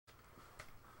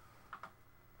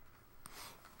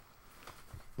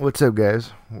What's up,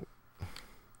 guys?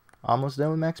 Almost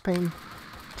done with Max Payne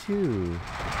 2.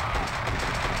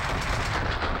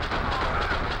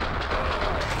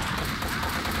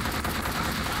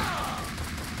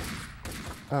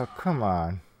 Oh, come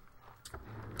on.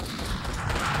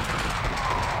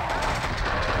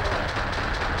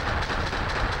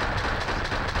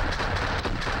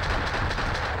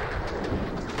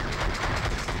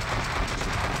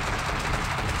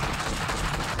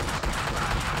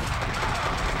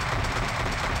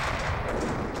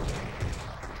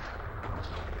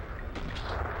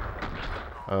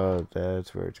 Oh,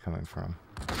 that's where it's coming from.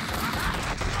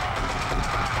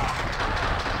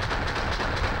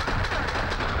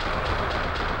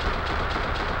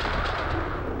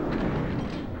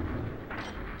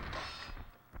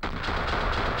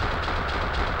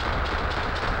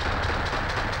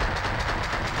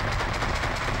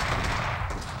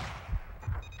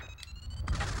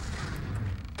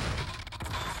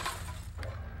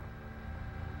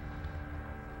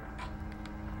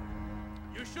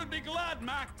 You should be glad,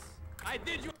 Max. I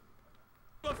did you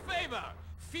a favor.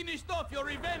 Finished off your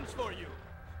revenge for you.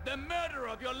 The murderer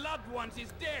of your loved ones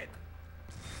is dead.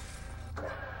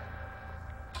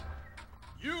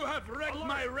 You have wrecked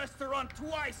my restaurant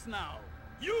twice now.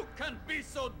 You can be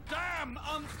so damn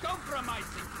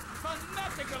uncompromising,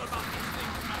 fanatical about these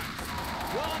things, Max.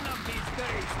 One of these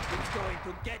days, it's going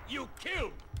to get you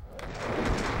killed.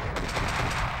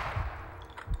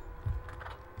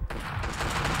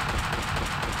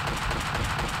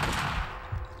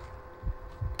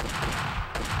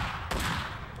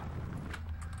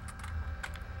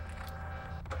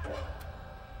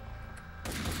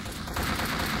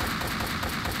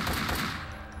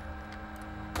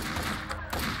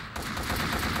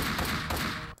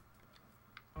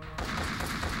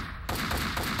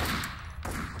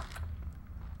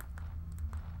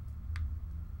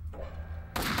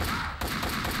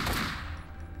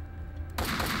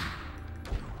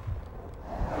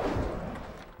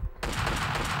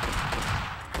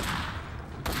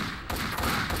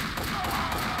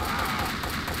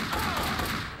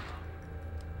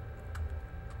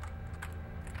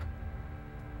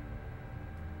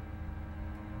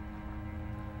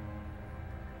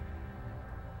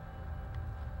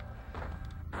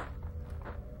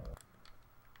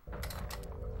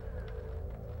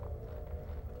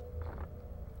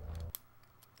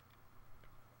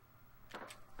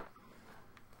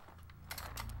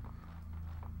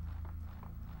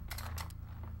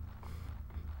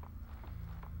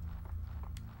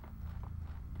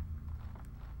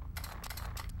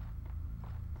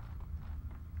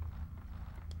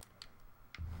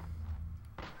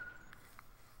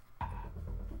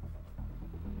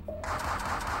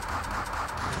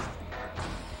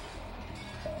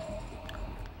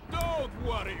 Don't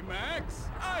worry, Max.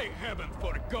 I haven't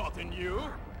forgotten you.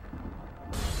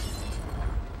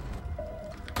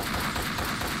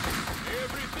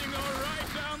 Everything all right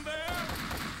down there?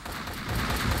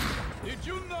 Did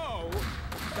you know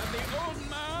that the old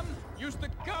man used to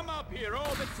come up here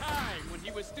all the time when he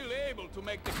was still able to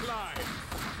make the climb?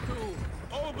 To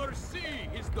oversee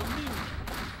his dominion.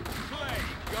 Play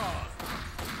God.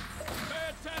 Pay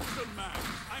attention, Max.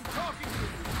 I'm talking to you.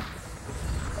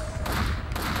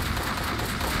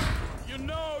 You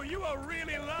know, you are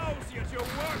really lousy at your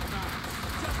work, Max.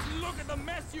 Just look at the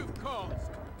mess you've caused.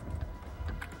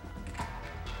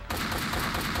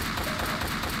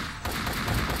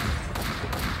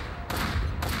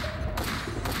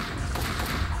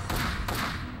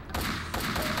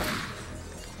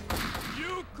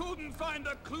 You couldn't find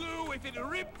a clue if it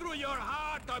ripped through your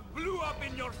heart or blew up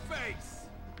in your face.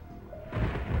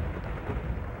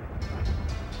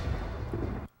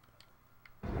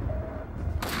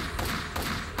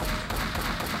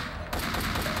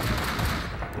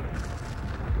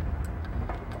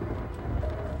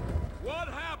 What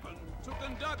happened to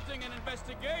conducting an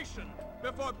investigation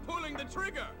before pulling the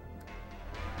trigger?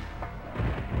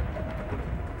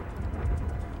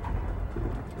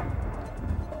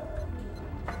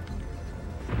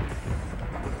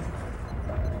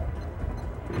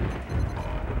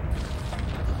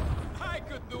 I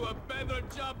could do a better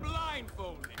job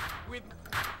blindfolded with...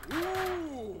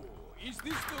 Ooh! Is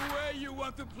this the way you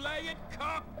want to play it,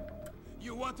 cop?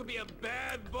 You want to be a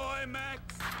bad boy, Max?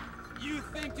 You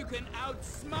think you can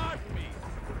outsmart me?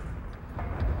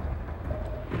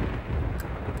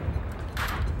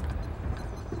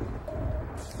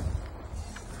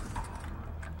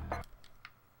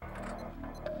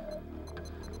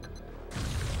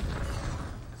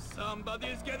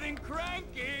 Somebody's getting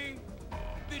cranky.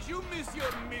 Did you miss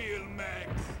your meal,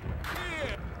 Max?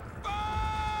 Here.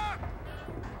 Fuck!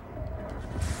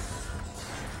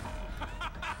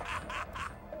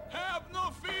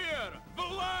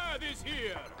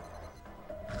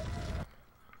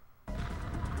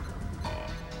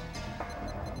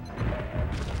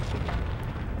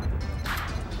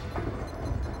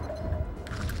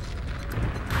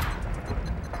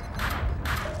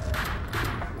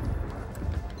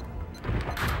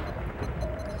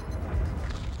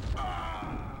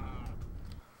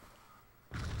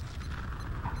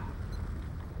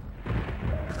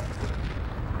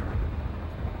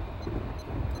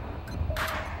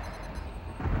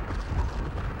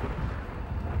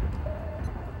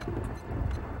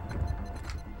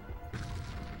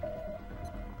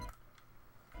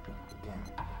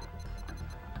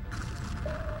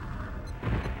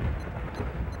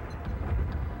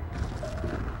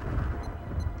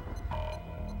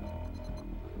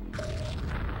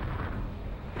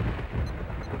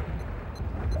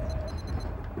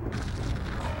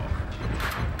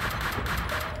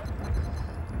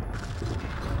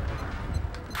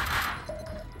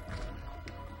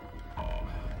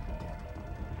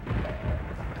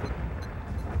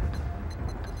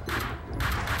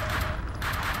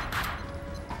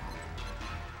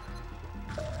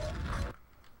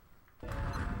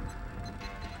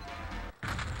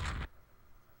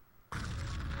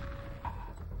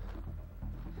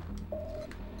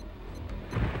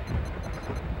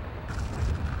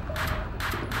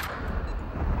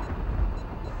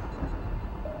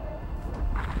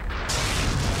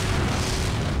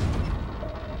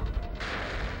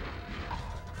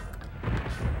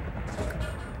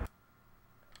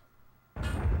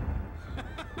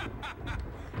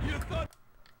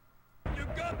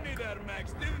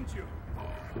 Max, didn't you?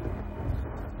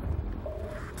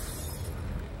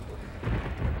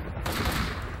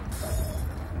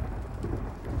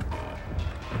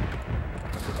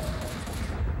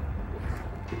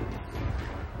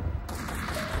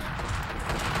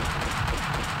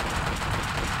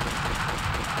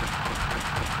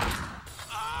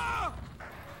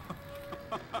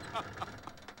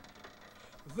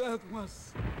 That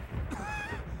was...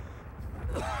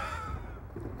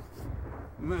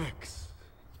 Max,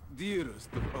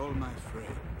 dearest of all my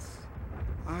friends.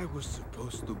 I was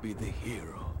supposed to be the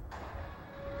hero.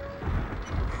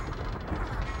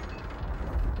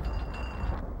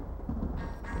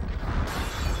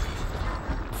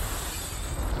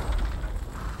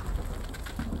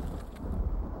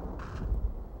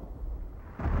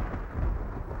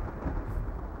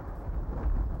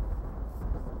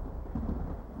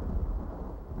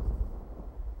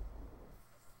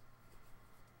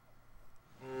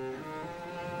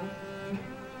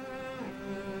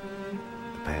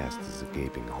 The past is a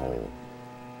gaping hole.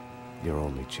 Your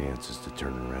only chance is to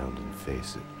turn around and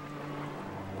face it.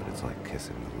 But it's like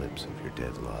kissing the lips of your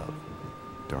dead love.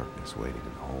 Darkness waiting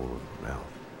in the hole of your mouth.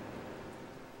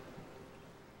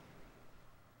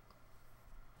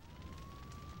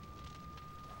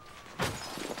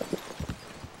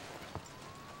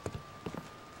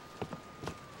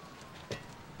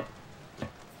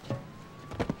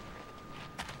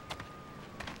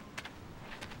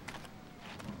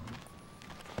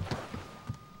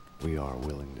 We are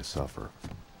willing to suffer,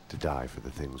 to die for the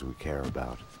things we care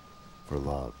about, for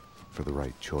love, for the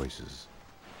right choices.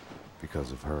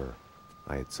 Because of her,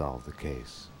 I had solved the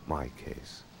case, my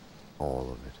case,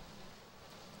 all of it,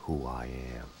 who I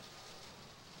am.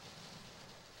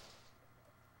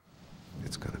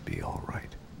 It's gonna be all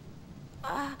right.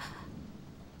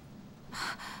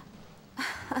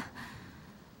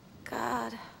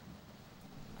 God,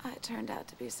 I turned out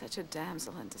to be such a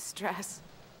damsel in distress.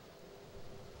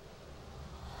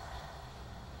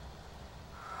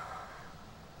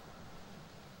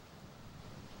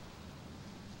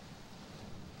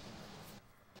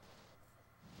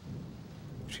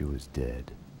 She was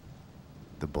dead.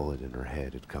 The bullet in her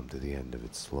head had come to the end of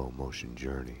its slow-motion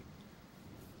journey.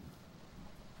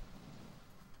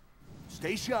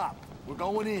 Stay sharp. We're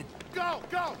going in. Go,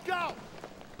 go, go!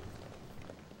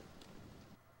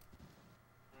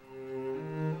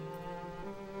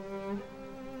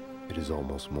 It is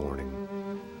almost morning,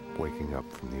 waking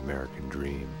up from the American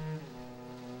dream.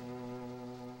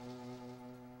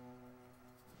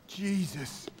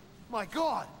 Jesus. My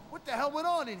God, what the hell went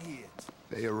on in here?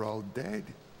 They are all dead.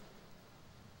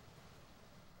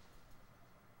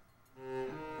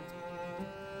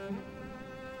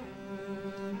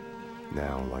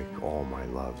 Now, like all my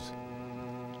loves,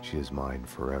 she is mine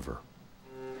forever.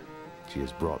 She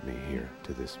has brought me here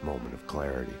to this moment of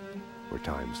clarity, where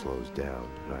time slows down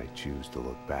and I choose to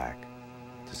look back,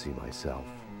 to see myself.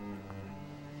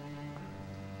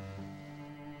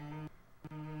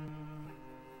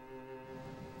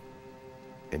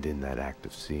 And in that act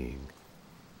of seeing,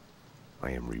 I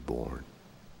am reborn.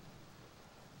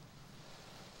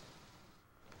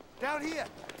 Down here!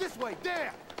 This way!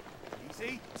 There!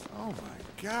 Easy. Oh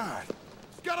my God.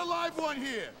 Got a live one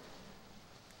here!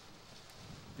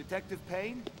 Detective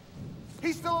Payne?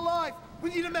 He's still alive!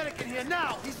 We need a medic in here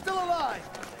now! He's still alive!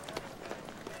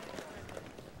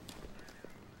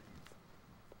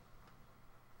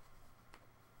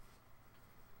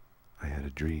 I had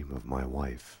a dream of my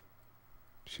wife.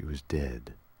 She was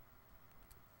dead,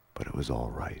 but it was all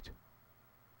right.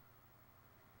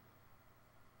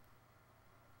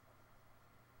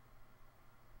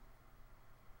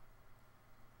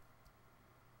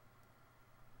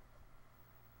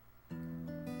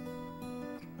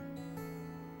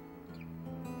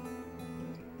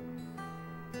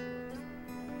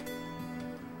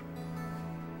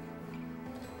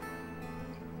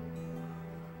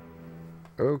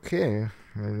 Okay,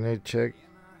 and I check.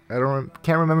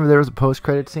 Can't remember if there was a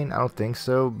post-credit scene. I don't think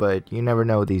so, but you never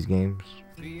know with these games.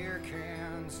 Beer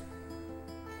cans,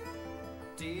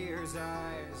 deer's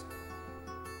eyes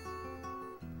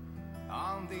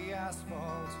on the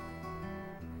asphalt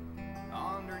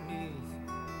underneath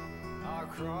our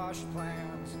crushed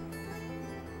plans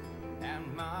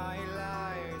and my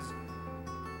lies,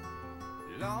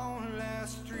 lonely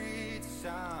street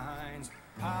signs,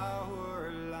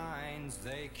 power lines,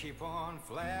 they keep on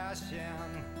flashing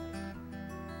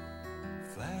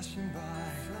by,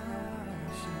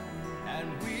 and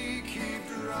we keep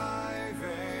driving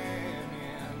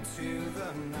into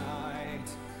the night.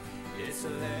 It's a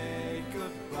late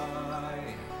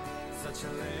goodbye, such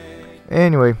a late.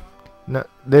 Anyway, No,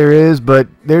 there is, but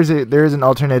there is an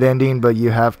alternate ending, but you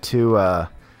have to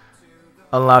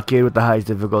unlock it with the highest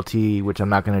difficulty, which I'm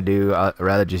not gonna do. I'd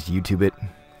rather just YouTube it.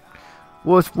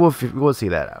 We'll see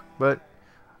that out. But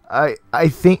I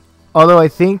think, although I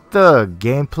think the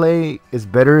gameplay is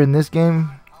better in this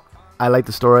game, I like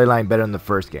the storyline better in the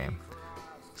first game.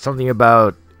 Something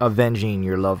about avenging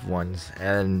your loved ones,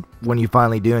 and when you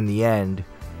finally do in the end,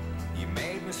 You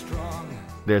made me strong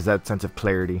there's that sense of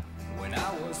clarity. when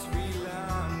I was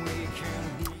feeling weak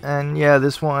and And yeah,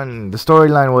 this one, the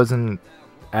storyline wasn't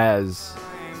as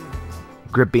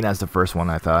gripping as the first one,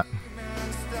 I thought.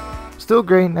 Still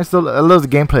great. I love the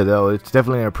gameplay though. It's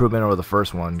definitely an improvement over the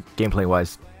first one, gameplay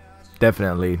wise.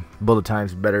 Definitely, bullet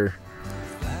time's better.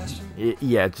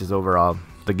 Yeah, it's just overall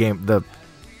the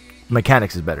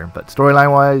mechanics is better, but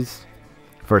storyline wise,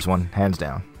 first one hands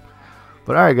down.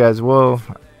 But alright guys, well,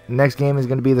 next game is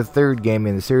going to be the third game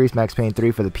in the series, Max Payne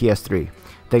 3 for the PS3.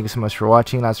 Thank you so much for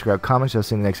watching. Like, subscribe, comment. I'll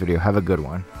see you in the next video. Have a good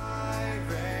one.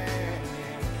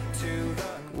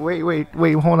 Wait,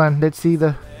 hold on. Let's see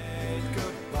the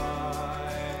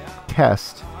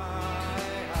cast.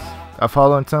 I'm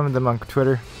following some of them on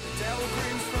Twitter.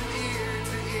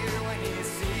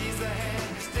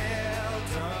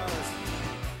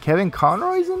 Kevin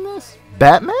Conroy's in this?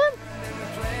 Batman?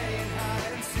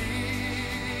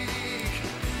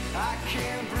 I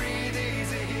can't breathe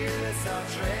easy here. This our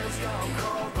trail's gone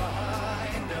cold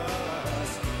behind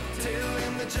us. Till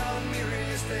in the John mirror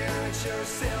you stare at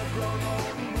yourself, grown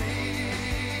old and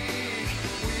weak.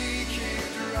 We keep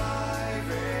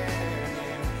driving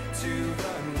into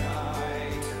the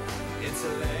night. It's a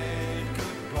late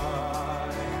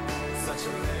goodbye, such a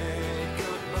late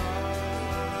goodbye.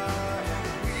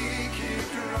 We keep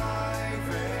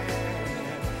driving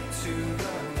to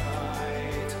the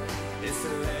night. It's a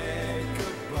late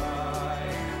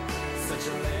goodbye, such a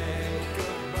late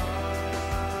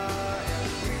goodbye.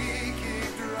 We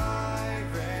keep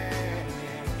driving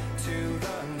to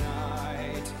the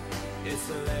night. It's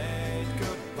a late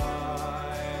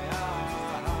goodbye.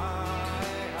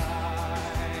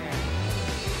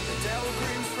 The devil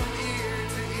grins from ear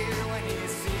to ear when he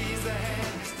sees the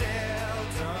hand he's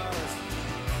dealt us.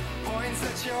 Points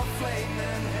at your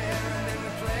flaming hair and then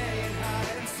they're playing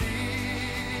hide and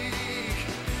seek.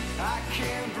 I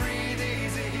can't breathe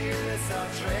easy here, this our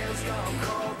trail's gone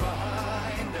cold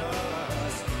behind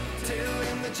us. Till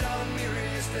in the John mirror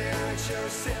you stare at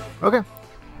yourself. Okay.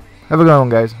 Have a good one,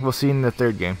 guys. We'll see you in the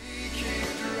third game.